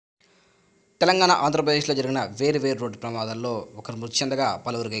తెలంగాణ ఆంధ్రప్రదేశ్లో జరిగిన వేరు రోడ్డు ప్రమాదాల్లో ఒకరు మృతి చెందగా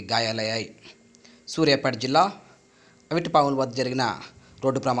పలువురికి గాయాలయ్యాయి. సూర్యాపేట జిల్లా అవిటిపాముల వద్ద జరిగిన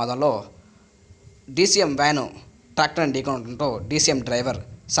రోడ్డు ప్రమాదంలో DCM van ట్రాక్టర్ని ఢీకొనడంతో DCM driver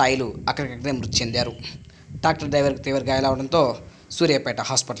Sailu అక్కడికక్కడే మృతి చెందారు. ట్రాక్టర్ డ్రైవర్కి తీవ్ర గాయాలవడంతో సూర్యాపేట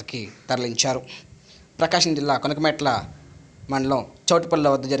హాస్పిటల్కి తరలించారు. ప్రకాశం జిల్లా కొనకమెట్ల మండలం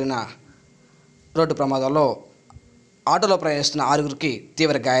చౌటుపల్లి వద్ద జరిగిన రోడ్డు ప్రమాదంలో ఆటోలో ప్రయాణిస్తున్న 6గురికి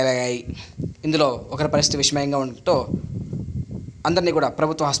తీవ్ర గాయాలయ్యాయి. ఇందులో ఒకరి పరిస్థితి విషమయంగా ఉండటంతో అందరినీ కూడా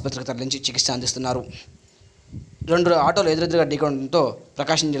ప్రభుత్వ ఆసుపత్రికి తరలించి చికిత్స అందిస్తున్నారు. 2 ఆటోలు ఎదురెదురుగా ఢీకొనడంతో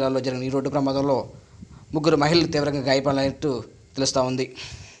ప్రకాశం జిల్లాలో జరిగిన ఈ రోడ్డు ప్రమాదంలో 3 మహిళలు తీవ్రంగా గాయపడినట్టు తెలుస్తూ ఉంది.